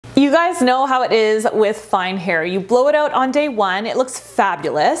You guys know how it is with fine hair. You blow it out on day one, it looks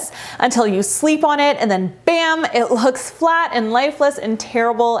fabulous until you sleep on it, and then bam, it looks flat and lifeless and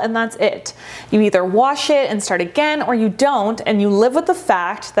terrible, and that's it. You either wash it and start again, or you don't, and you live with the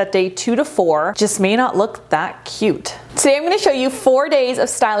fact that day 2 to 4 just may not look that cute. Today I'm going to show you 4 days of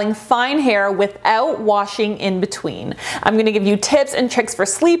styling fine hair without washing in between. I'm going to give you tips and tricks for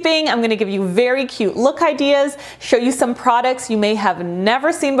sleeping. I'm going to give you very cute look ideas, show you some products you may have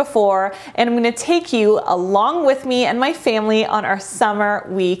never seen before, and I'm going to take you along with me and my family on our summer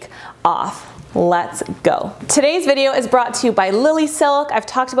week off. Let's go. Today's video is brought to you by LillySilk. I've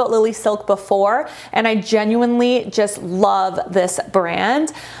talked about LillySilk before, and I genuinely just love this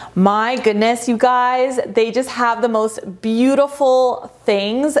brand. My goodness, you guys, they just have the most beautiful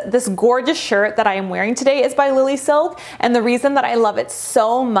things. This gorgeous shirt that I am wearing today is by LillySilk, and the reason that I love it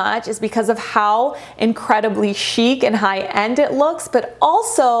so much is because of how incredibly chic and high-end it looks, but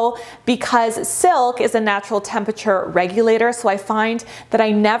also because silk is a natural temperature regulator, so I find that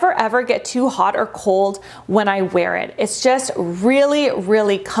I never ever get too hot or cold when I wear it. It's just really,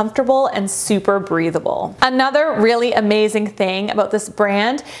 really comfortable and super breathable. Another really amazing thing about this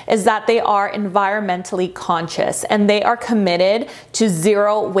brand is that they are environmentally conscious and they are committed to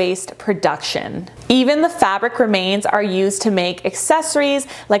zero waste production. Even the fabric remains are used to make accessories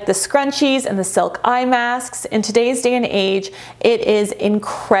like the scrunchies and the silk eye masks. In today's day and age, it is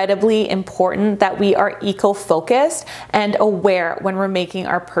incredibly important that we are eco-focused and aware when we're making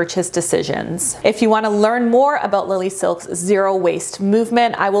our purchase decisions. If you want to learn more about LillySilk's zero waste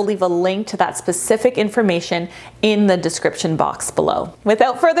movement, I will leave a link to that specific information in the description box below.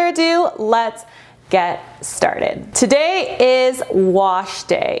 Without further ado, let's get started. Today is wash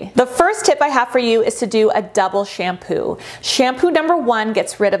day. The first tip I have for you is to do a double shampoo. Shampoo number 1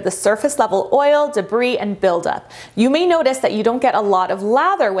 gets rid of the surface level oil, debris, and buildup. You may notice that you don't get a lot of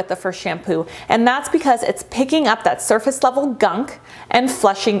lather with the first shampoo, and that's because it's picking up that surface level gunk and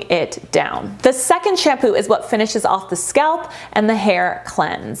flushing it down. The second shampoo is what finishes off the scalp and the hair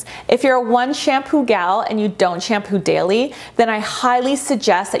cleanse. If you're a one shampoo gal and you don't shampoo daily, then I highly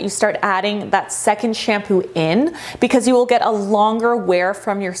suggest that you start adding that second shampoo in, because you will get a longer wear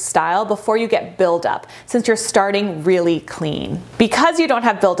from your style before you get buildup, since you're starting really clean. Because you don't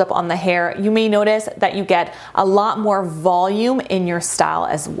have buildup on the hair, you may notice that you get a lot more volume in your style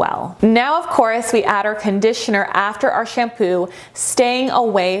as well. Now, of course, we add our conditioner after our shampoo, staying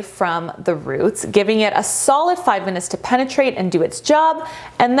away from the roots, giving it a solid 5 minutes to penetrate and do its job,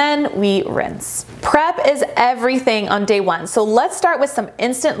 and then we rinse. Prep is everything on day 1, so let's start with some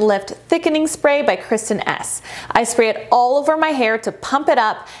Instant Lift Thickening Spray by Kristen S. I spray it all over my hair to pump it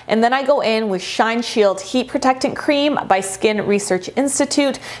up, and then I go in with Shine Shield Heat Protectant Cream by Skin Research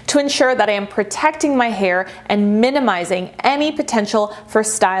Institute to ensure that I am protecting my hair and minimizing any potential for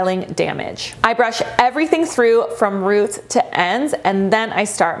styling damage. I brush everything through from roots to ends, and then I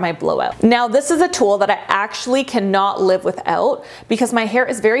start my blowout. Now, this is a tool that I actually cannot live without because my hair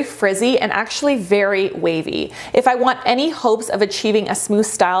is very frizzy and actually very wavy. If I want any hopes of achieving a smooth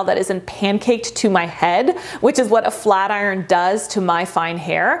style that isn't pancaked to my head, which is what a flat iron does to my fine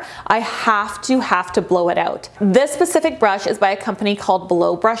hair, I have to blow it out. This specific brush is by a company called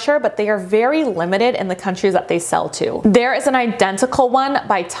Blow Brusher, but they are very limited in the countries that they sell to. There is an identical one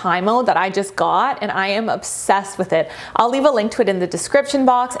by Tymo that I just got, and I am obsessed with it. I'll leave a link to it in the description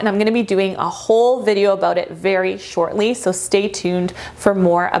box, and I'm going to be doing a whole video about it very shortly, so stay tuned for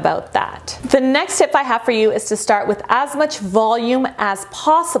more about that. The next tip I have for you is to start with as much volume as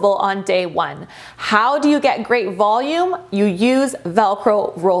possible on day 1. How do you get great volume? You use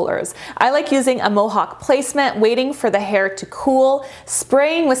Velcro rollers. I like using a mohawk placement, waiting for the hair to cool,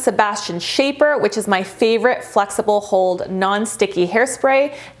 spraying with Sebastian Shaper, which is my favorite flexible hold non-sticky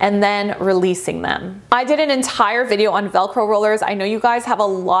hairspray, and then releasing them. I did an entire video on Velcro rollers. I know you guys have a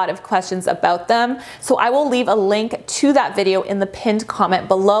lot of questions about them, so I will leave a link to that video in the pinned comment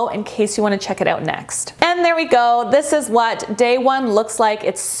below in case you want to check it out next. And there we go. This is what day 1 looks like.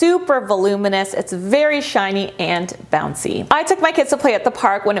 It's super voluminous. It's very shiny and bouncy. I took my kids to play at the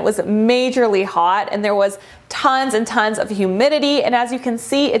park when it was majorly hot and there was tons and tons of humidity, and as you can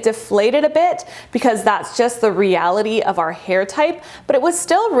see, it deflated a bit because that's just the reality of our hair type, but it was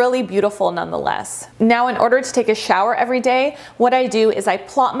still really beautiful nonetheless. Now, in order to take a shower every day, what I do is I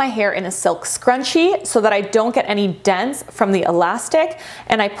plot my hair in a silk scrunchie so that I don't get any dents from the elastic,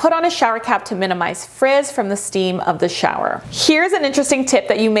 and I put on a shower cap to minimize frizz from the steam of the shower. Here's an interesting tip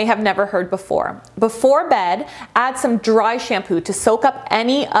that you may have never heard before. Before bed, add some dry shampoo to soak up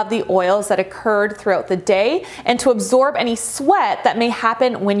any of the oils that occurred throughout the day day and to absorb any sweat that may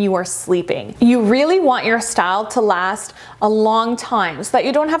happen when you are sleeping. You really want your style to last a long time so that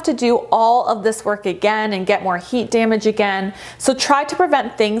you don't have to do all of this work again and get more heat damage again. So try to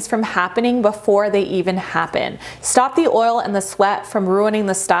prevent things from happening before they even happen. Stop the oil and the sweat from ruining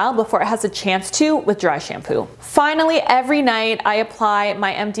the style before it has a chance to with dry shampoo. Finally, every night I apply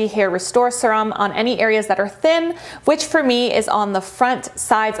my MD Hair Restore Serum on any areas that are thin, which for me is on the front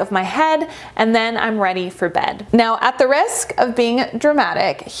sides of my head, and then I'm ready for bed. Now, at the risk of being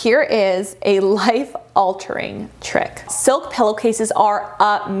dramatic, here is a life-altering trick. Silk pillowcases are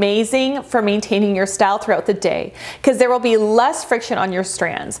amazing for maintaining your style throughout the day because there will be less friction on your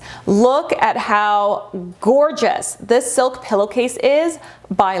strands. Look at how gorgeous this silk pillowcase is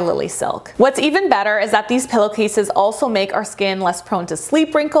by LillySilk. What's even better is that these pillowcases also make our skin less prone to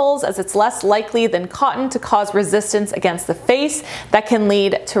sleep wrinkles, as it's less likely than cotton to cause resistance against the face that can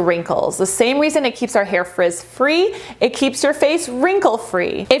lead to wrinkles. The same reason it keeps our hair frizz free, it keeps your face wrinkle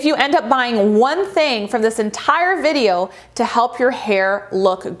free. If you end up buying one thing from this entire video to help your hair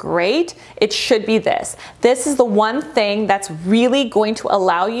look great, it should be this. This is the one thing that's really going to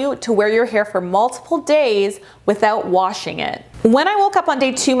allow you to wear your hair for multiple days without washing it. When I woke up on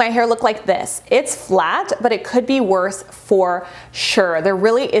day 2, my hair looked like this. It's flat, but it could be worse for sure. There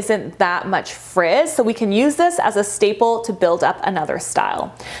really isn't that much frizz, so we can use this as a staple to build up another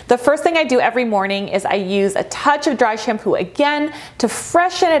style. The first thing I do every morning is I use a touch of dry shampoo again to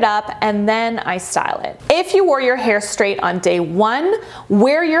freshen it up, and then I style it. If you wore your hair straight on day 1,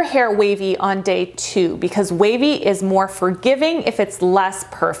 wear your hair wavy on day 2 because wavy is more forgiving if it's less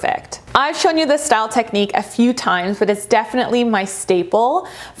perfect. I've shown you this style technique a few times, but it's definitely my staple.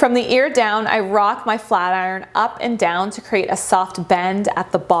 From the ear down, I rock my flat iron up and down to create a soft bend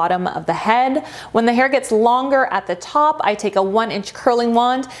at the bottom of the head. When the hair gets longer at the top, I take a 1-inch curling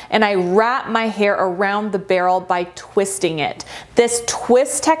wand and I wrap my hair around the barrel by twisting it. This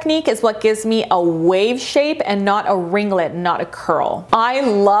twist technique is what gives me a wave shape and not a ringlet, not a curl. I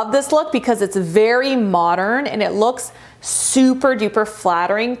love this look because it's very modern and it looks super duper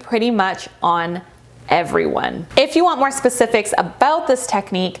flattering pretty much on everyone. If you want more specifics about this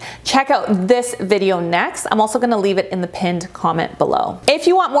technique, check out this video next. I'm also gonna leave it in the pinned comment below. If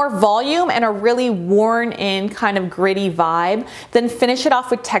you want more volume and a really worn in kind of gritty vibe, then finish it off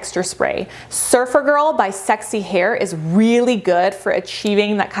with texture spray. Surfer Girl by Sexy Hair is really good for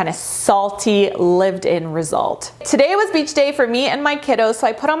achieving that kind of salty, lived in result. Today was beach day for me and my kiddos, so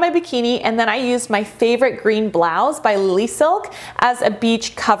I put on my bikini and then I used my favorite green blouse by LillySilk as a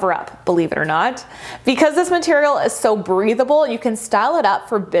beach cover up, believe it or not. Because this material is so breathable, you can style it up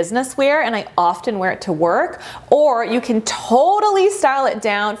for business wear, and I often wear it to work, or you can totally style it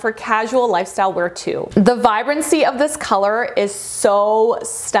down for casual lifestyle wear too. The vibrancy of this color is so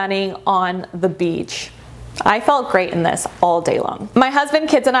stunning on the beach. I felt great in this all day long. My husband,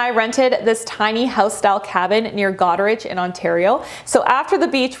 kids, and I rented this tiny house style cabin near Goderich in Ontario. So after the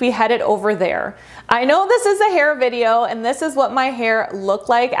beach, we headed over there. I know this is a hair video and this is what my hair looked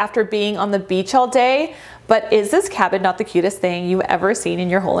like after being on the beach all day, but is this cabin not the cutest thing you've ever seen in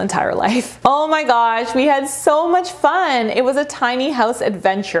your whole entire life? Oh my gosh, we had so much fun. It was a tiny house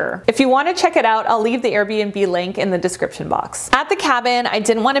adventure. If you want to check it out, I'll leave the Airbnb link in the description box. At the cabin, I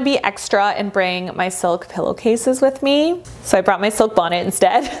didn't want to be extra and bring my silk pillowcases with me, so I brought my silk bonnet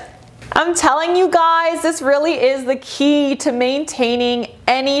instead. I'm telling you guys, this really is the key to maintaining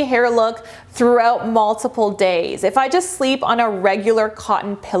any hair look throughout multiple days. If I just sleep on a regular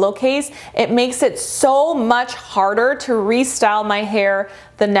cotton pillowcase, it makes it so much harder to restyle my hair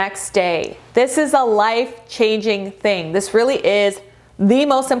the next day. This is a life-changing thing. This really is the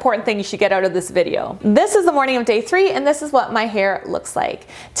most important thing you should get out of this video. This is the morning of day 3 and this is what my hair looks like.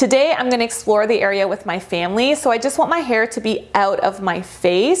 Today I'm gonna explore the area with my family, so I just want my hair to be out of my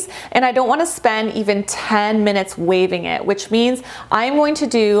face and I don't wanna spend even 10 minutes waving it, which means I'm going to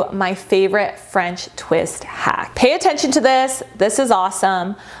do my favorite French twist hack. Pay attention to this. This is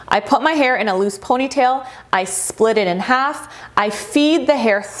awesome. I put my hair in a loose ponytail, I split it in half, I feed the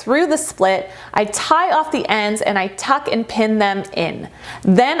hair through the split, I tie off the ends and I tuck and pin them in.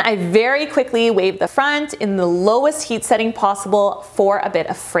 Then I very quickly wave the front in the lowest heat setting possible for a bit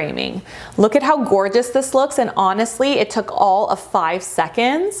of framing. Look at how gorgeous this looks, and honestly, it took all of 5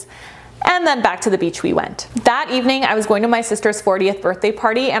 seconds. And then back to the beach we went. That evening, I was going to my sister's 40th birthday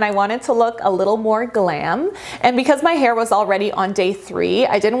party and I wanted to look a little more glam. And because my hair was already on day 3,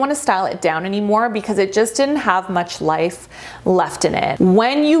 I didn't want to style it down anymore because it just didn't have much life left in it.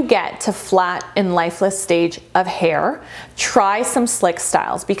 When you get to flat and lifeless stage of hair, try some slick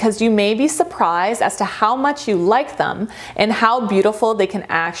styles because you may be surprised as to how much you like them and how beautiful they can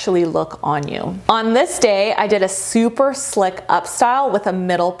actually look on you. On this day, I did a super slick up style with a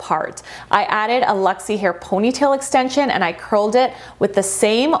middle part. I added a Luxie hair ponytail extension and I curled it with the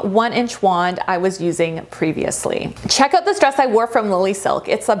same 1-inch wand I was using previously. Check out this dress I wore from LillySilk.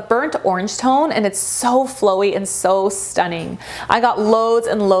 It's a burnt orange tone and it's so flowy and so stunning. I got loads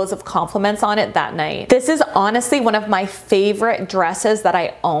and loads of compliments on it that night. This is honestly one of my favorite dresses that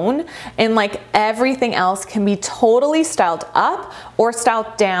I own, and like everything else can be totally styled up or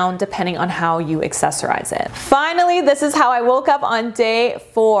styled down depending on how you accessorize it. Finally, this is how I woke up on day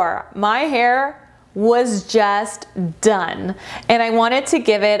 4. My hair was just done and I wanted to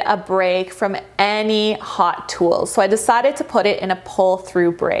give it a break from any hot tools, so I decided to put it in a pull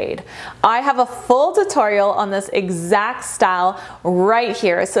through braid. I have a full tutorial on this exact style right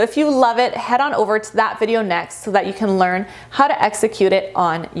here, so if you love it, head on over to that video next so that you can learn how to execute it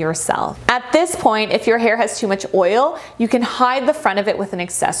on yourself. At this point, if your hair has too much oil, you can hide the front of it with an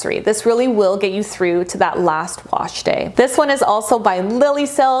accessory. This really will get you through to that last wash day. This one is also by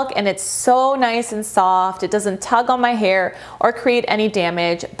LillySilk and it's so nice and soft. It doesn't tug on my hair or create any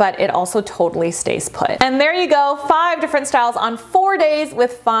damage, but it also totally stays put. And there you go, 5 different styles on 4 days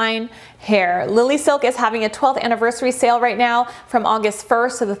with fine hair. LillySilk is having a 12th anniversary sale right now from August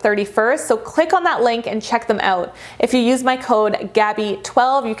 1st to the 31st, so click on that link and check them out. If you use my code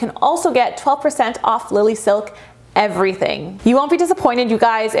GABBY12, you can also get 12% off LillySilk everything. You won't be disappointed, you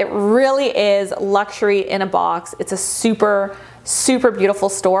guys. It really is luxury in a box. It's a super beautiful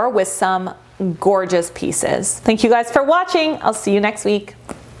store with some gorgeous pieces. Thank you guys for watching. I'll see you next week.